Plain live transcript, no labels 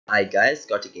Hi guys,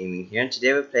 Gothic Gaming here, and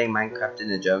today we're playing Minecraft in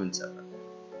a German server.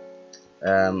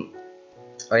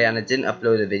 Oh yeah, and I didn't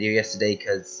upload a video yesterday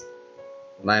because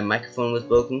my microphone was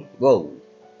broken. Whoa.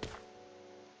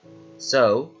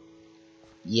 So,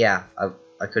 yeah,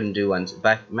 I couldn't do one,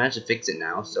 but I managed to fix it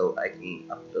now, so I can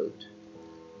upload.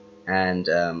 And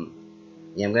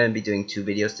yeah, I'm gonna be doing 2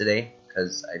 videos today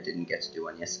because I didn't get to do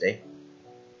one yesterday.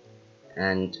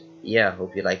 And yeah,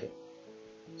 hope you like it.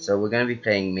 So we're gonna be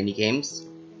playing mini games.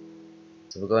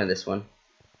 So we'll go in this one.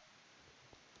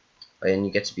 And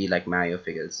you get to be like Mario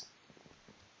figures.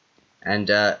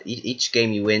 And each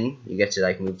game you win, you get to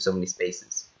like move so many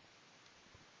spaces.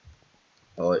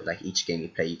 Or like each game you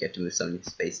play, you get to move so many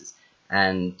spaces.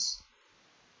 And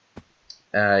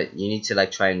you need to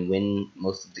like try and win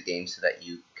most of the games so that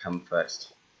you come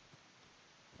first.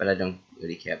 But I don't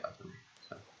really care about them.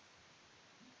 So.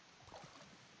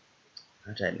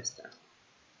 How did I miss that?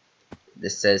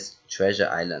 This says Treasure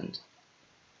Island.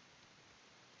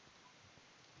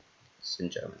 It's in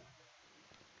German.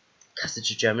 Because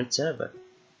it's a German server.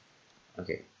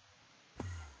 Okay.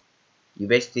 You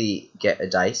basically get a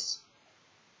dice.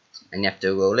 And you have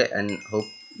to roll it and hope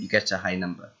you get a high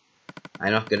number.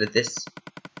 I'm not good at this.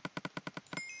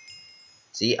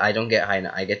 See, I don't get high.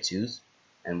 I get 2s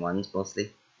and 1s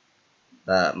mostly.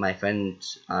 But my friend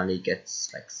only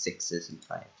gets like 6s and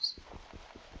 5s.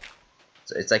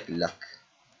 So it's like luck.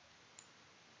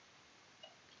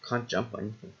 Can't jump or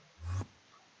anything.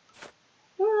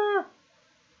 Ah.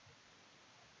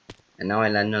 And now I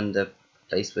land on the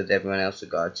place with everyone else who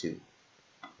got 2.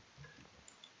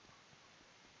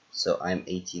 So I'm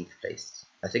 18th place.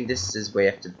 I think this is where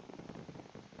you have to.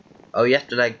 Oh, you have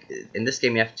to like in this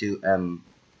game you have to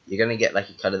you're gonna get like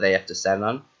a color that you have to stand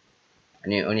on,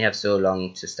 and you only have so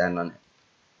long to stand on it.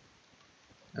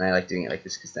 And I like doing it like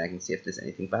this because then I can see if there's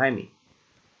anything behind me.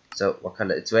 So what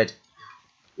color? It's red.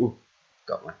 Ooh,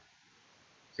 got one.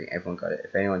 I think everyone got it.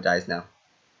 If anyone dies now.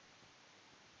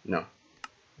 No.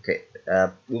 Okay,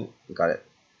 ooh, got it.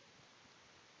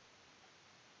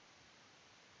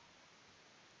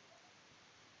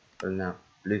 What now?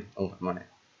 Blue. Oh, I'm on it.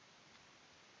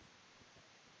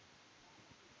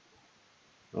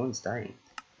 No one's dying.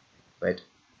 Red.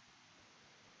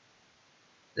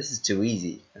 This is too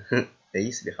easy. They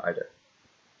used to be harder.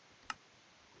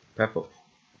 Purple.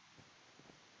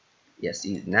 Yes,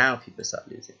 now people start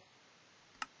losing.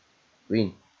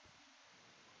 Green.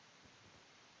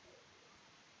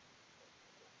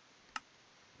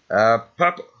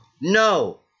 Purple.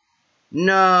 No!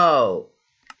 No!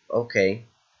 Okay.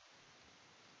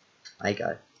 I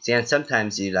got it. See, and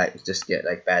sometimes you like just get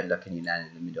like bad luck and you land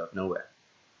in the middle of nowhere.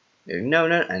 You're like, no,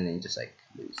 and then you just like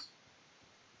lose.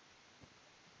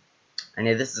 And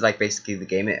yeah, this is like basically the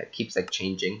game. It keeps like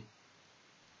changing.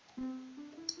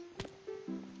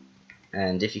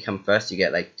 And if you come first, you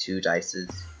get like 2 dices,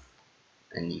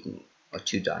 and you can, or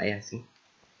 2 die, I think.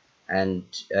 And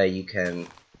you can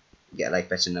get like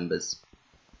better numbers.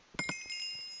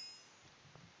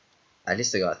 At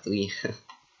least I got 3.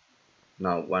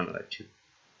 Not 1 or 2.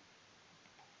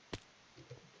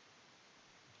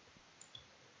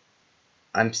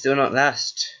 I'm still not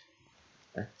last.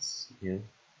 That's new.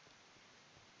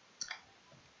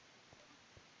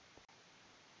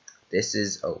 This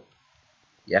is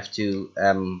you have to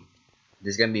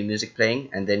there's gonna be music playing,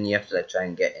 and then you have to like try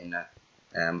and get in a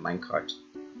minecart.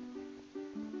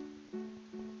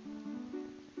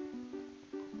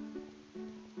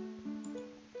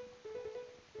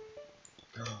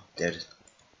 There it is.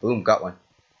 Boom, got one.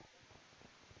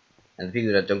 And the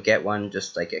people that don't get one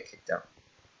just like get kicked out.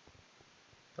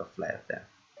 They'll fly up there.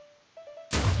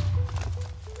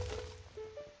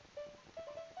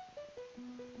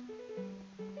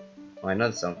 Oh,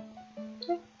 another song.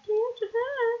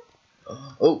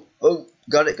 Oh,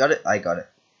 got it. I got it.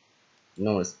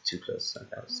 No one was too close, so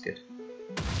that was good.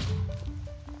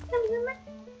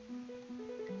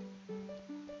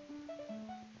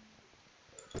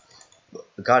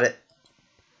 Got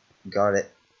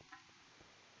it.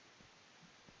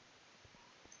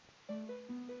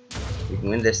 We can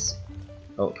win this.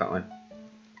 Oh, got one.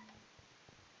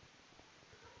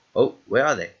 Oh, where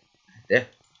are they? There.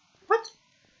 What?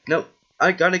 No,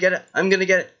 I'm gonna get it. I'm gonna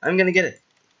get it.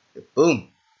 Boom.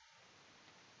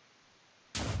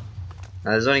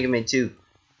 Now there's only gonna be 2.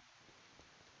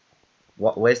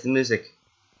 What? Where's the music?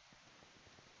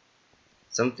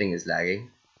 Something is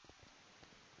lagging.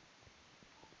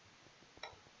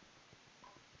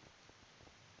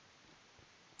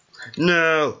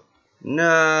 No.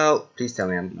 Please tell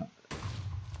me I'm not.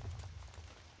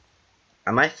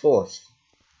 Am I 4th?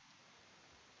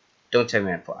 Don't tell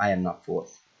me I'm 4th. I am not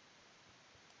 4th.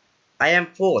 I am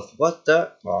 4th. What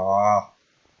the? Oh,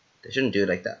 they shouldn't do it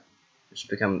like that. They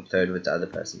should become 3rd with the other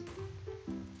person.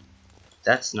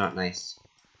 That's not nice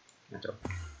at all.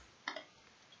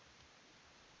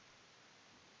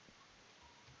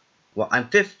 Well, I'm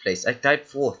 5th place. I died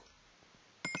 4th.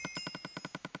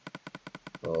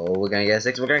 Oh, we're gonna get a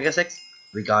 6. We're gonna get a 6.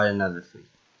 We got another 3.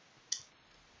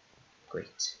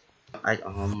 Great.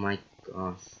 Oh my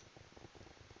gosh.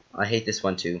 I hate this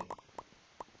one too.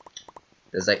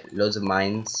 There's like loads of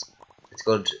mines. It's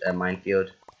called a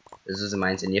minefield. There's loads of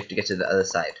mines and you have to get to the other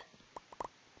side.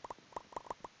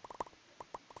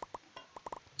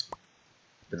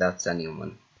 Without standing on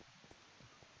one.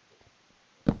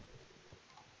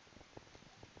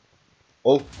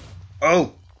 Oh!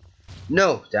 Oh!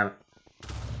 No! Damn it.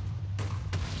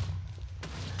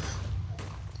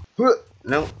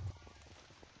 No.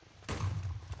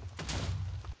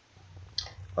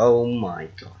 Oh my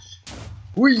gosh.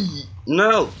 Whee!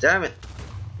 No! Damn it!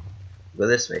 Go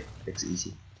this way. It's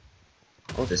easy.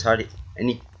 Oh, there's hardly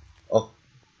any. Oh.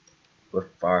 We're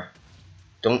far.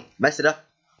 Don't mess it up.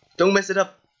 Don't mess it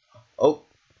up. Oh.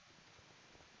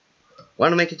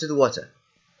 Want to make it to the water.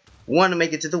 Want to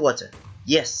make it to the water.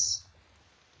 Yes.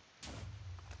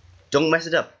 Don't mess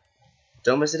it up.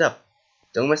 Don't mess it up.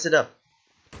 Don't mess it up.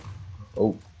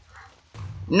 Oh.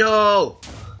 No!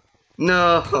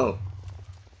 No!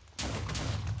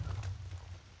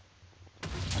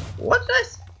 What did I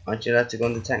say? Aren't you allowed to go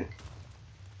in the tank?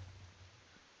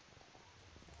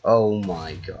 Oh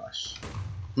my gosh.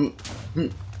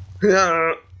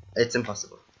 It's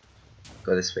impossible.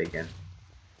 Go this way again.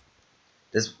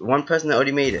 There's one person that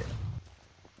already made it.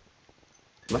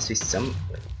 There must be some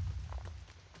way.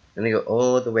 Then they go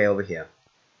all the way over here.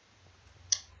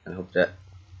 And hope that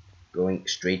going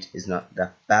straight is not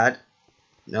that bad.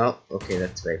 No, okay,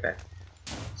 that's very bad.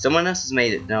 Someone else has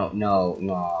made it. No, no,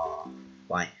 no.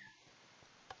 Why?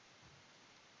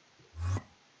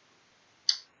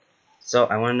 So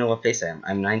I want to know what place I am.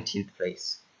 I'm 19th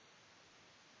place.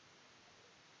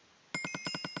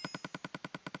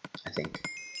 I think.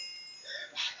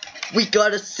 We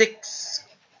got a 6!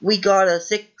 We got a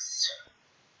 6!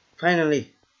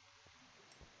 Finally.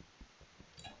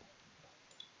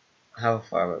 How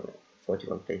far are we?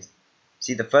 41 place.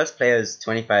 See, the first player is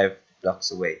 25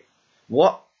 blocks away.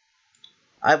 What?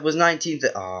 I was 19th.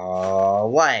 Oh,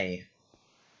 why?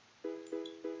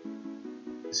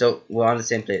 So we're on the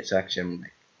same place. So actually, I'm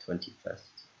like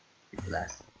 21st.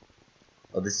 Last.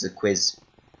 Oh, this is a quiz.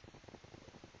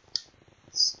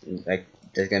 It's like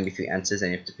there's gonna be 3 answers,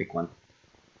 and you have to pick one.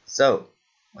 So,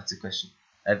 what's the question?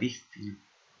 Wie viel?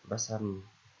 Was haben?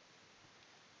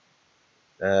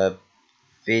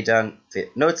 Federn.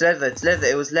 No, it's leather. It's leather.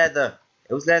 It was leather.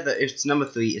 It was leather. It's number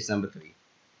 3. It's number 3.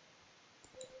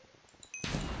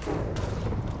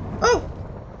 Oh!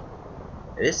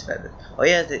 It is feathered. Oh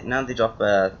yeah, now they drop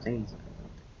things.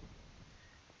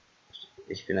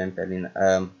 Ich bin ein Berliner.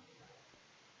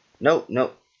 No,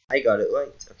 no. I got it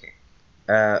right. Okay.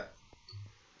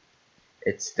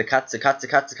 It's the cat. It's the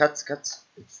cat.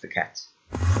 It's the cat.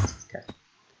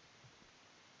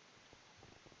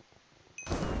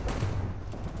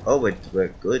 Oh, we're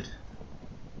good.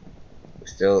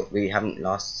 We haven't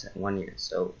lost 1 year,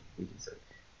 so we can still.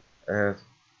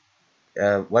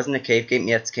 Wasn't a cave game?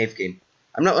 Yeah, it's a cave game.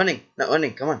 I'm not running. Not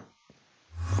running. Come on.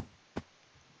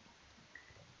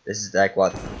 This is like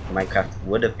what Minecraft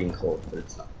would have been called, but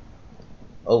it's not.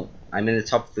 Oh, I'm in the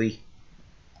top 3.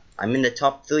 I'm in the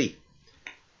top 3.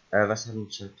 Was haben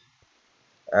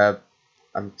wir?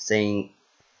 I'm saying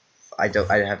I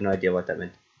have no idea what that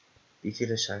meant. Wie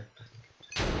viele Schallplatten gibt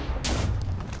es?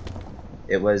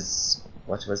 It was,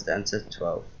 what was the answer?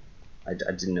 12. I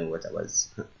didn't know what that was.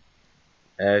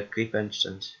 Creeper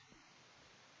instant.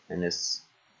 And it's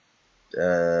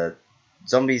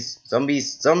zombies,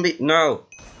 no!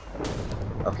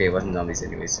 Okay, it wasn't zombies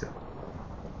anyway, so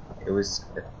it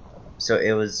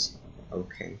was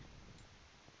okay.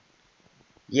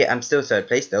 Yeah, I'm still 3rd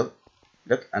place though.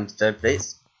 Look, I'm 3rd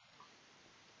place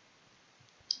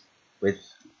with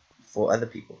 4 other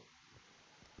people.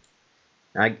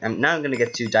 Now I'm gonna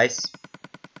get 2 dice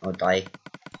or die.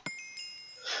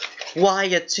 Why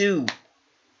a 2?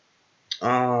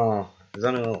 Oh, there's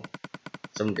only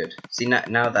some good. See, now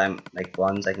that I'm like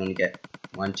bronze, I can only get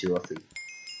 1, 2, or 3.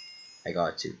 I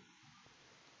got a 2.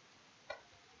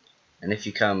 And if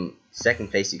you come 2nd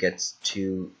place, you get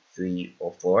 2, 3,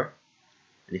 or 4.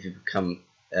 And if you become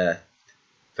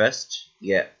 1st,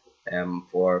 you get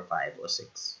 4, 5, or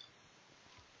 6.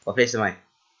 What place am I?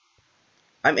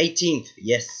 I'm 18th.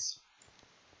 Yes.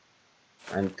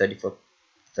 I'm 34,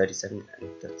 37, and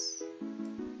that's.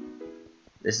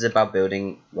 This is about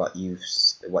building what you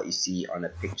see on a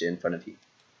picture in front of you.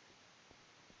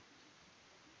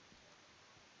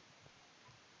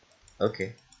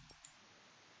 Okay.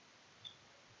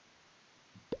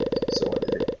 So what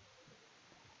is it?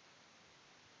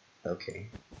 Okay.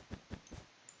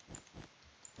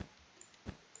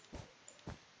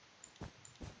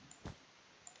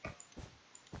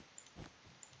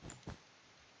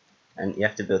 And you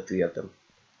have to build 3 of them.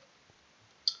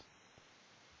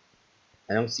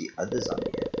 I don't see others on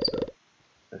here, so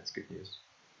that's good news.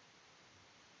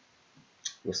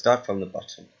 We'll start from the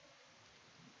bottom.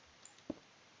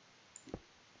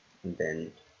 And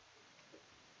then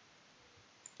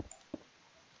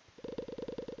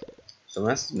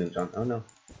someone else has moved on. Oh no.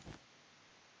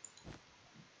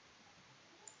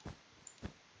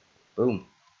 Boom.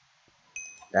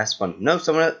 That's one. No,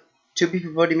 someone else, 2 people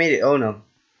have already made it. Oh no.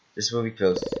 This will be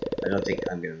close. I don't think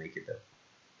I'm gonna make it though.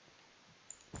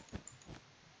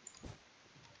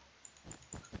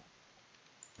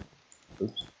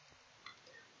 Oops.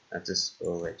 That's just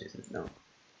oh wait, isn't it? No.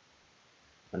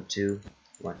 1, 2,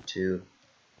 1, 2,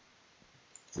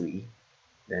 3.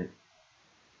 Then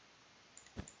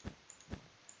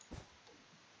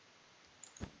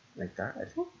like that, I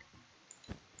think.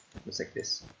 Looks like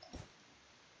this.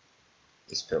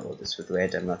 Just fill all this with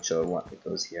red. I'm not sure what it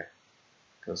goes here.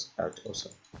 It goes out also.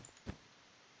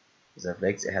 Does it have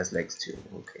legs? It has legs too.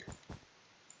 Okay.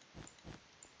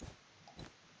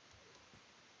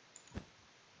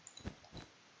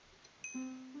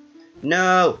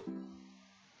 No!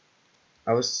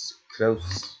 I was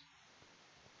close.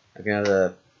 Like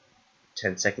another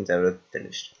 10 seconds I would have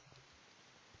finished.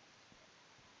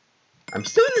 I'm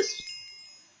still in this.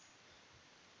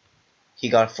 He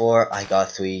got 4, I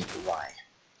got 3. Why?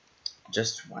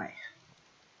 Just why?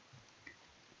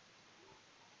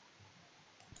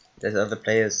 There's other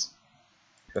players.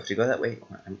 Do I have to go that way?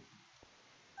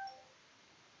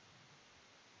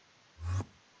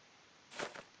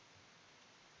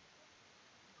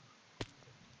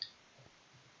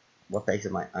 What place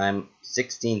am I? I'm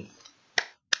 16th.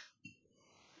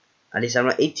 At least I'm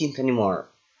not 18th anymore.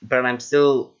 But I'm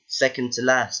still second to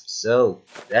last. So,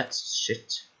 that's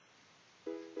shit.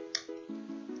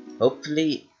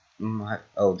 Hopefully...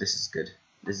 oh, this is good.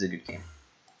 This is a good game.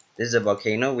 This is a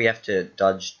volcano. We have to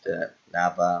dodge the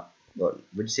lava. What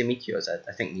would you say meteors?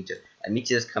 I think meteors. And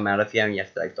meteors come out of here and you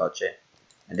have to like dodge it.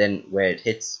 And then where it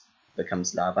hits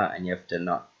becomes lava and you have to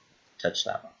not touch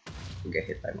lava. You get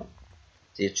hit by one.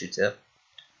 See it shoots up.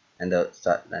 And they'll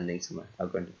start landing somewhere. I'll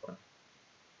go into one.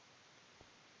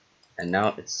 And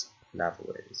now it's lava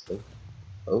where it is. Oh.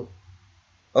 Oh.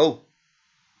 Oh!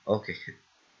 Okay.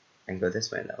 I can go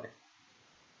this way and that way.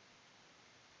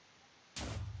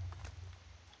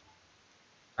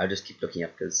 I'll just keep looking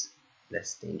up because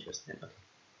less dangerous then. Okay.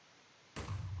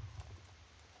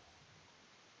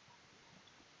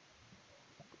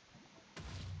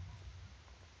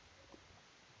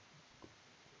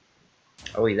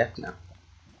 Oh, he left now.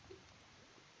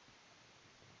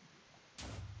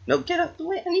 No, get out the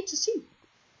way. I need to see.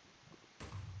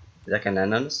 Is that gonna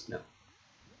land on us? No.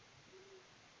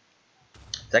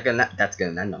 Is that gonna that's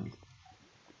gonna land on me.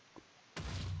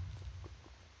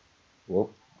 Whoa.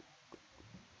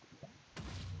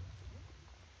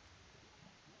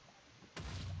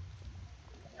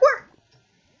 Where?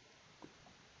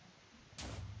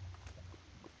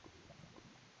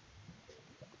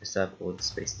 I still have all the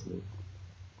space to move.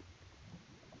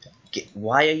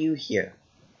 Why are you here?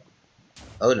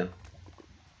 Oh no.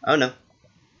 Oh no.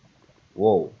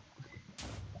 Whoa.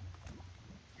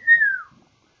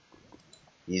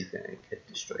 He's gonna get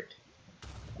destroyed.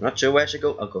 I'm not sure where I should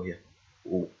go. I'll go here.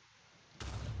 Ooh.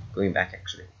 Going back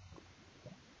actually.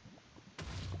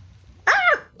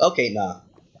 Ah! Okay, nah.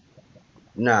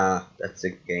 Nah, that's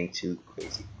getting too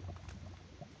crazy.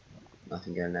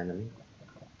 Nothing gonna land on me.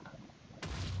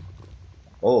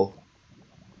 Oh.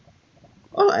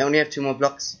 Oh, I only have 2 more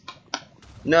blocks.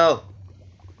 No!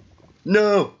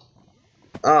 No!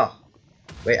 Oh.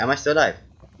 Wait, am I still alive?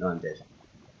 No, I'm dead.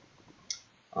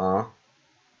 Aw.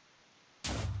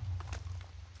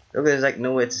 Look, there's like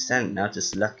nowhere to stand now,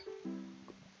 just luck.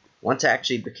 Once I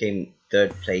actually became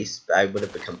 3rd place, I would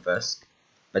have become 1st.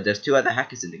 But there's 2 other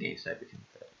hackers in the game, so I became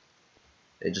 3rd.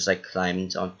 They just like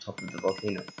climbed on top of the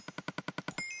volcano.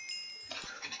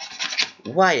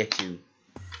 Why are 2?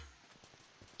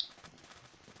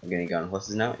 I'm gonna go on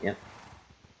horses now, yep.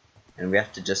 And we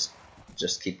have to just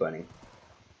keep running.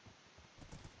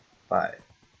 5,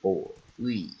 4,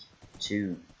 3,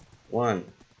 2,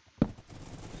 1.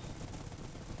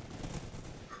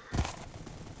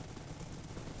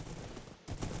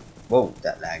 Whoa,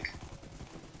 that lag.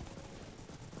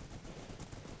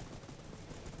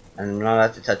 And I'm not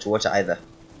allowed to touch water either.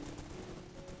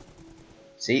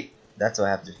 See? That's why I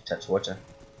have to touch water.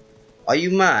 Are you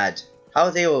mad? How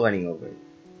are they all running over it?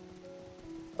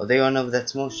 Oh, they run over that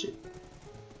small ship.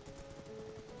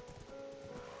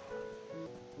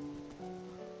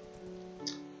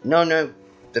 No, no.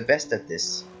 The best at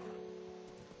this.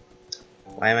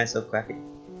 Why am I so crappy?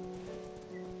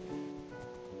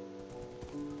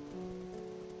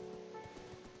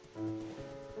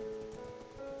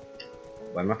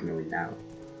 Well, I'm not gonna win now.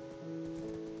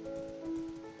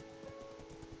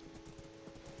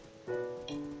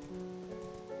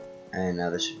 And now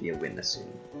there should be a winner soon.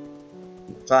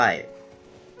 5,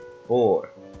 4,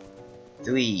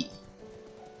 3,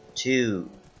 2,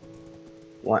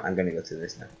 1. I'm gonna go through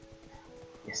this now.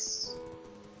 Yes.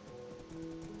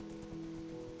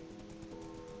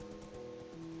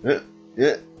 Uh,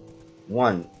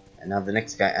 1. And now the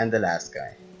next guy and the last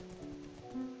guy.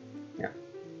 Yeah.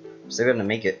 I'm still gonna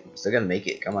make it. I'm still gonna make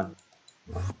it. Come on.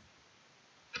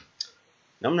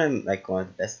 Normally I'm like one of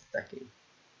the best at that game.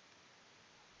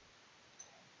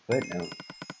 But no.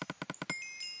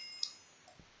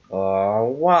 Oh,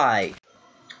 why?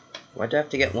 Why do I have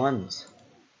to get ones?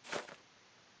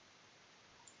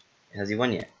 Has he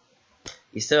won yet?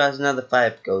 He still has another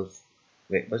 5 goals.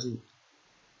 Wait, wasn't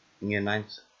in your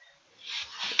 9th?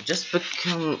 Just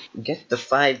get the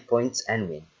 5 points and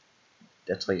win.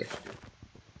 That's what you have to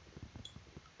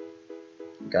do.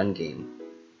 Gun game.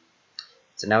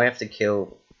 So now we have to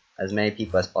kill as many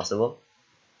people as possible.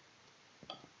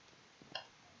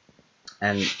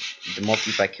 And the more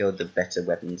people I kill, the better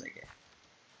weapons I get.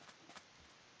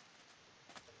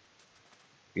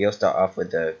 We'll start off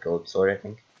with the gold sword, I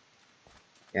think.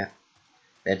 Yeah.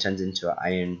 Then it turns into an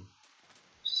iron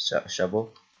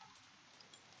shovel.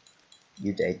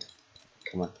 You dead.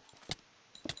 Come on.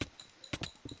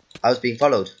 I was being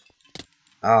followed.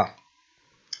 Ah.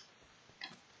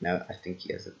 No, I think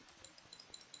he has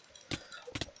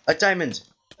a diamond.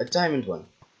 A diamond one.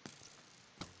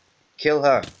 Kill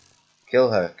her. Kill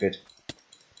her. Good.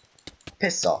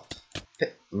 Piss off.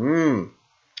 Mmm.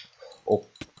 Oh.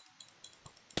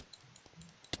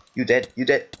 You dead. You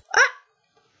dead. Ah!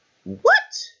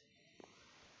 What?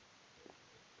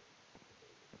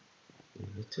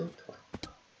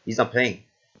 He's not playing.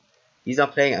 He's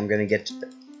not playing. I'm gonna get.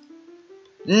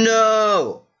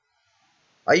 No!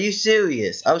 Are you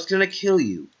serious? I was gonna kill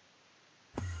you.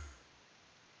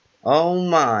 Oh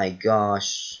my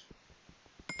gosh.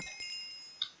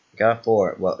 Got a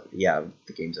 4. Well, yeah,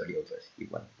 the game's already over. He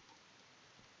won.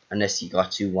 Unless he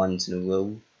got 2 ones in a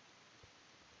row.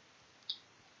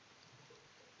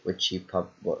 Which he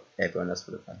probably, well, everyone else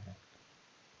would have done.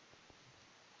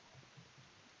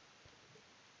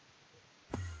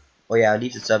 Oh yeah, I'll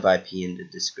leave the sub IP in the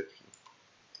description.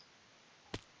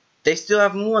 They still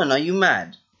haven't won. Are you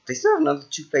mad? They still have another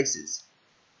 2 places.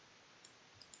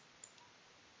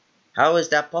 How is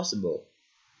that possible?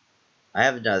 I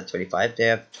have another 25. They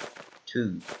have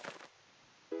 2.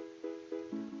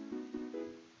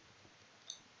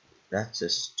 That's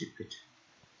just stupid.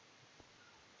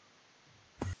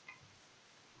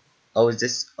 Oh, is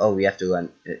this? Oh, we have to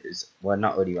run. Well,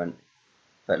 not really run,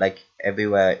 but like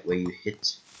everywhere where you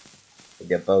hit with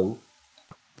your bow,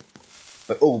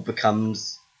 but all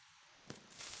becomes.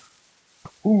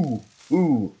 Ooh.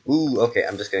 Okay,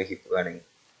 I'm just gonna keep running.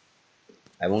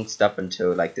 I won't stop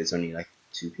until like there's only like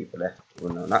 2 people left. Oh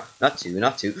no, not 2,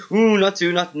 not 2. Ooh, not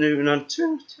 2, not 2, not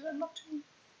 2, not 2.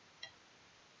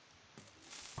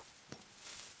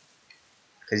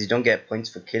 Because you don't get points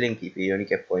for killing people. You only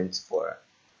get points for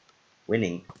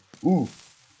winning. Ooh.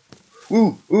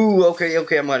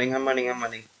 Okay, I'm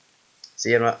running.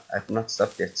 See, I've not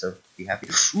stopped yet, so be happy.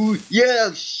 Ooh,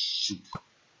 yeah, shoot.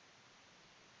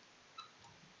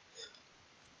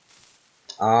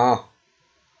 Ah.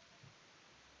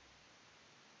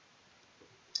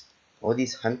 All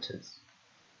these hunters.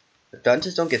 The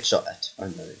hunters don't get shot at. Oh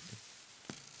no.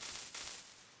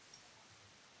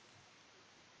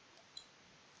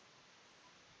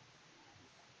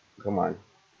 Come on.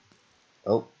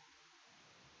 Oh.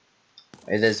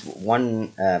 There's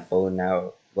one bow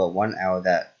now. Well,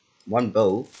 one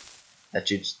bow that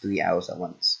shoots 3 arrows at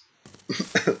once.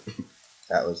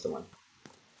 That was the one.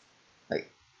 Like,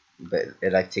 but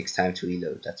it like takes time to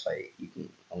reload. That's why you can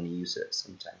only use it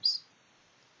sometimes.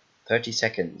 30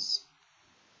 seconds.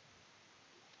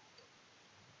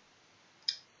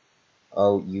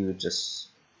 Oh, you just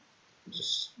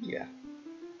yeah.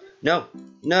 No,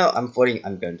 I'm falling.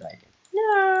 I'm gonna die again.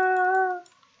 No.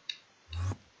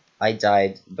 I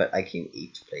died, but I came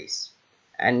 8th place.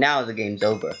 And now the game's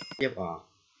over. Yep.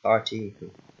 Party.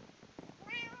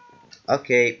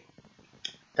 Okay.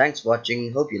 Thanks for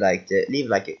watching. Hope you liked it. Leave a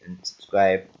like and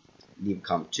subscribe. Leave a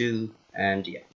comment too. And yeah.